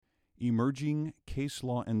Emerging case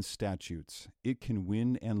law and statutes. It can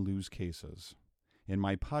win and lose cases. In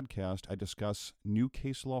my podcast, I discuss new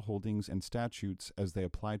case law holdings and statutes as they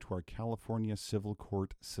apply to our California civil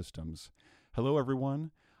court systems. Hello, everyone.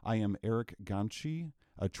 I am Eric Ganci,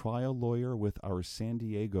 a trial lawyer with our San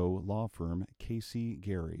Diego law firm,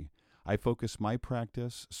 CaseyGerry. I focus my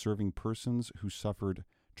practice serving persons who suffered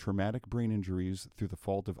traumatic brain injuries through the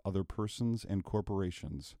fault of other persons and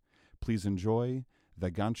corporations. Please enjoy the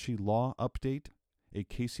Ganci Law Update, a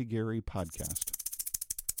CaseyGerry podcast.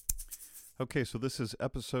 Okay, so this is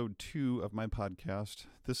episode 2 of my podcast.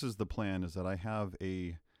 This is the plan, is that I have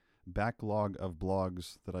a backlog of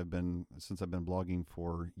blogs that I've been blogging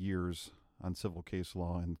for years on civil case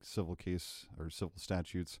law and civil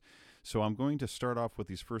statutes. So I'm going to start off with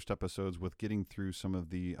these first episodes with getting through some of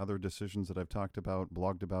the other decisions that I've talked about,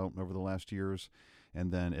 blogged about over the last years.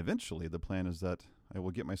 And then eventually the plan is that I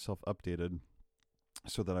will get myself updated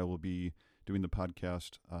so that I will be doing the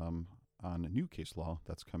podcast on new case law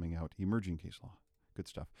that's coming out, emerging case law. Good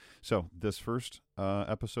stuff. So this first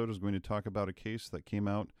episode is going to talk about a case that came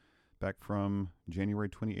out back from January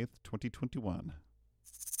 28th, 2021.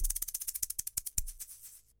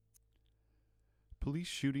 Police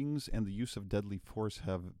shootings and the use of deadly force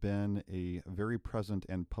have been a very present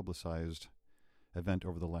and publicized event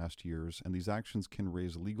over the last years, and these actions can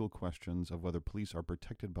raise legal questions of whether police are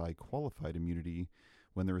protected by qualified immunity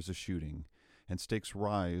when there is a shooting, and stakes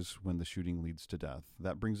rise when the shooting leads to death.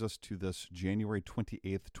 That brings us to this January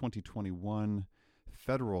 28th, 2021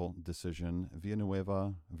 federal decision,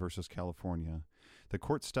 Villanueva versus California. The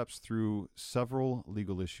court steps through several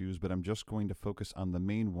legal issues, but I'm just going to focus on the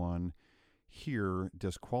main one here.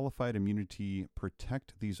 Does qualified immunity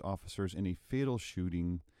protect these officers in a fatal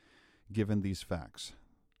shooting given these facts?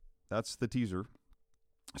 That's the teaser.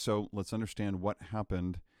 So let's understand what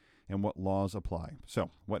happened and what laws apply. So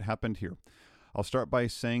what happened here? I'll start by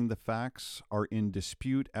saying the facts are in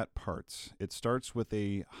dispute at parts. It starts with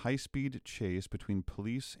a high-speed chase between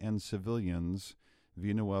police and civilians,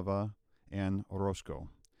 Villanueva and Orozco.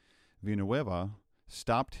 Villanueva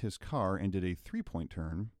stopped his car and did a three-point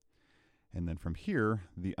turn. And then from here,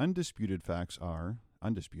 the undisputed facts are,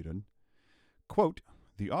 quote,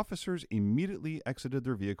 the officers immediately exited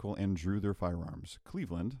their vehicle and drew their firearms.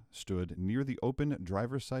 Cleveland stood near the open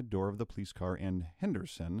driver's side door of the police car, and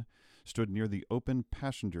Henderson stood near the open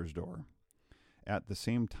passenger's door. At the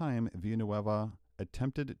same time, Villanueva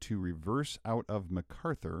attempted to reverse out of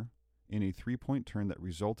MacArthur in a three-point turn that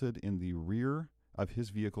resulted in the rear of his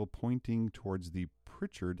vehicle pointing towards the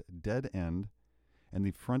Pritchard dead end and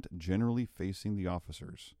the front generally facing the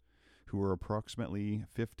officers, who were approximately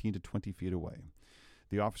 15 to 20 feet away.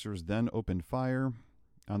 The officers then opened fire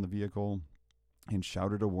on the vehicle and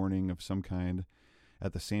shouted a warning of some kind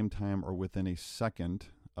at the same time or within a second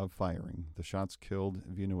of firing. The shots killed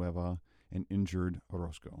Villanueva and injured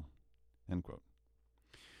Orozco. End quote.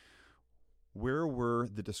 Where were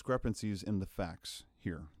the discrepancies in the facts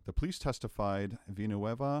here? The police testified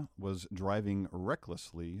Villanueva was driving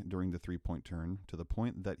recklessly during the three-point turn to the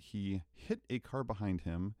point that he hit a car behind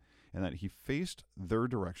him and that he faced their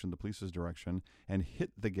direction, the police's direction, and hit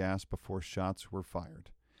the gas before shots were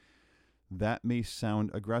fired. That may sound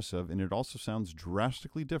aggressive, and it also sounds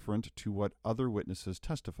drastically different to what other witnesses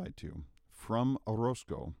testified to. From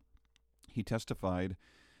Orozco, he testified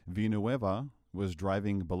Villanueva was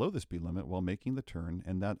driving below the speed limit while making the turn,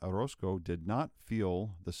 and that Orozco did not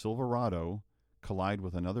feel the Silverado collide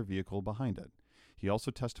with another vehicle behind it. He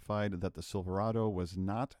also testified that the Silverado was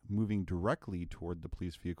not moving directly toward the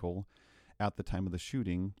police vehicle at the time of the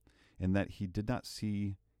shooting, and that he did not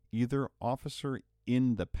see either officer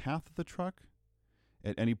in the path of the truck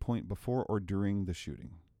at any point before or during the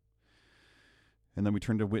shooting. And then we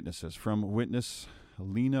turn to witnesses. From witness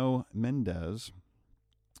Lino Mendez,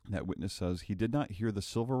 that witness says he did not hear the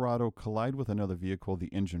Silverado collide with another vehicle,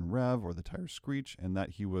 the engine rev, or the tire screech, and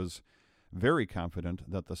that he was very confident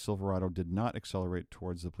that the Silverado did not accelerate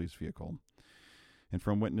towards the police vehicle. And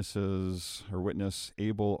from witness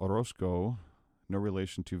Abel Orozco, no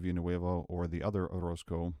relation to Villanueva or the other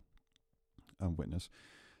Orozco witness,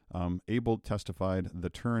 Abel testified the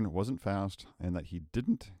turn wasn't fast and that he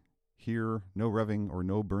didn't hear no revving or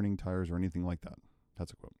no burning tires or anything like that.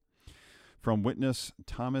 That's a quote. From witness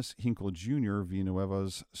Thomas Hinkle Jr.,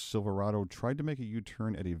 Villanueva's Silverado tried to make a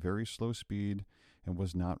U-turn at a very slow speed and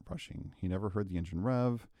was not rushing. He never heard the engine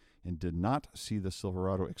rev and did not see the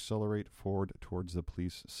Silverado accelerate forward towards the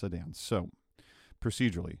police sedan. So,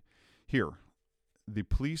 procedurally, here, the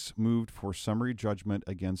police moved for summary judgment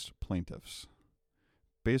against plaintiffs.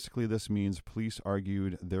 Basically, this means police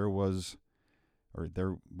argued there was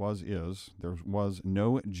there was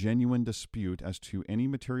no genuine dispute as to any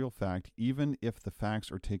material fact, even if the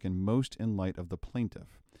facts are taken most in light of the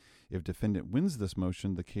plaintiff. If defendant wins this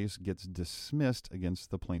motion, the case gets dismissed against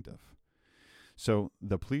the plaintiff. So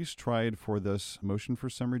the police tried for this motion for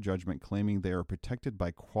summary judgment, claiming they are protected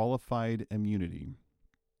by qualified immunity.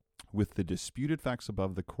 With the disputed facts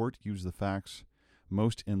above, the court used the facts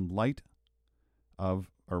most in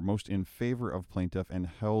favor of plaintiff and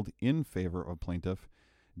held in favor of plaintiff,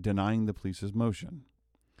 denying the police's motion.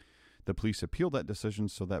 The police appealed that decision,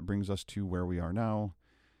 so that brings us to where we are now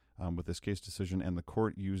with this case decision, and the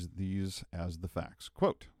court used these as the facts.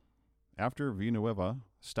 Quote, after Villanueva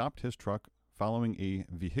stopped his truck following a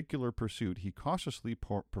vehicular pursuit, he cautiously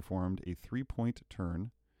performed a 3-point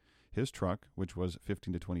turn. His truck, which was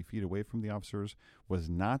 15 to 20 feet away from the officers, was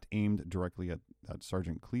not aimed directly at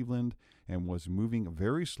Sergeant Cleveland and was moving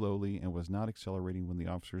very slowly and was not accelerating when the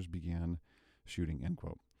officers began shooting, end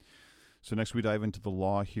quote. So next we dive into the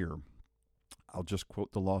law here. I'll just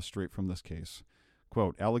quote the law straight from this case.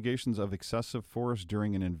 Quote, allegations of excessive force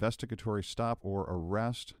during an investigatory stop or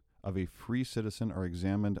arrest of a free citizen are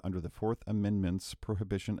examined under the Fourth Amendment's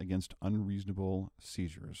prohibition against unreasonable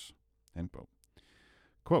seizures, end quote.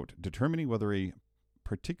 Quote, determining whether a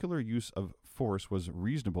particular use of force was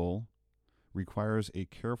reasonable requires a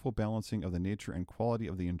careful balancing of the nature and quality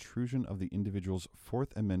of the intrusion of the individual's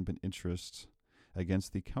Fourth Amendment interests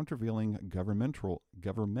against the countervailing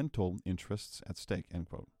governmental interests at stake, end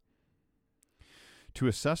quote. To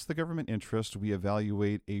assess the government interest, we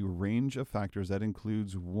evaluate a range of factors that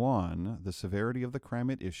includes 1, the severity of the crime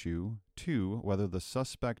at issue, 2, whether the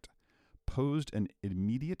suspect posed an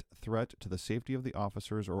immediate threat to the safety of the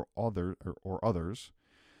officers or others,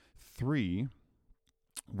 3,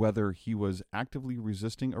 whether he was actively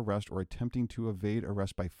resisting arrest or attempting to evade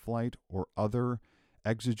arrest by flight or other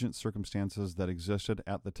exigent circumstances that existed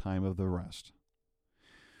at the time of the arrest.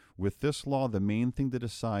 With this law, the main thing to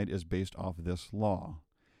decide is based off this law.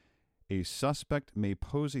 A suspect may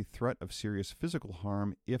pose a threat of serious physical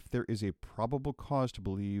harm if there is a probable cause to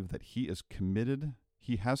believe that he has committed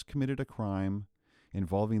a crime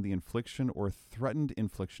involving the infliction or threatened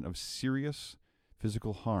infliction of serious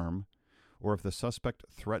physical harm, or if the suspect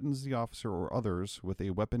threatens the officer or others with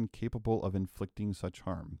a weapon capable of inflicting such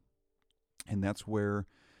harm. And that's where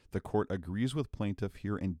the court agrees with plaintiff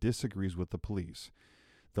here and disagrees with the police.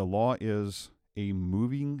 The law is a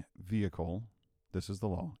moving vehicle. This is the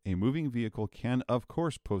law. A moving vehicle can, of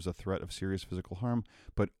course, pose a threat of serious physical harm,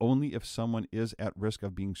 but only if someone is at risk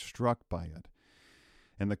of being struck by it.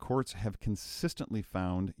 And the courts have consistently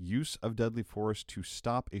found use of deadly force to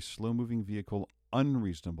stop a slow-moving vehicle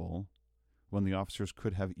unreasonable when the officers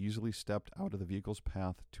could have easily stepped out of the vehicle's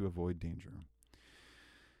path to avoid danger.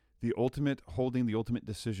 The ultimate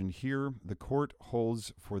decision here, the court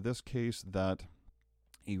holds for this case that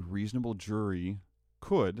a reasonable jury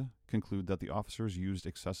could conclude that the officers used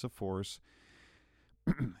excessive force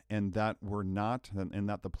and that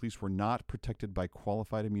the police were not protected by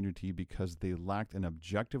qualified immunity because they lacked an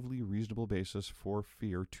objectively reasonable basis for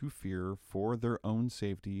fear for their own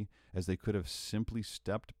safety, as they could have simply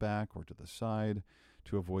stepped back or to the side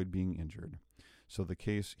to avoid being injured. So the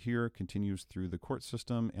case here continues through the court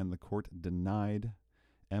system, and the court denied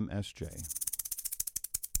MSJ.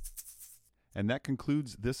 And that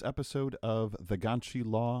concludes this episode of the Ganci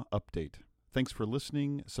Law Update. Thanks for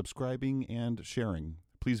listening, subscribing, and sharing.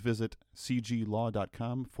 Please visit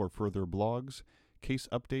cglaw.com for further blogs, case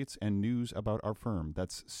updates, and news about our firm.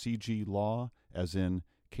 That's cglaw, as in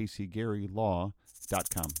CaseyGerry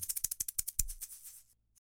Law.com.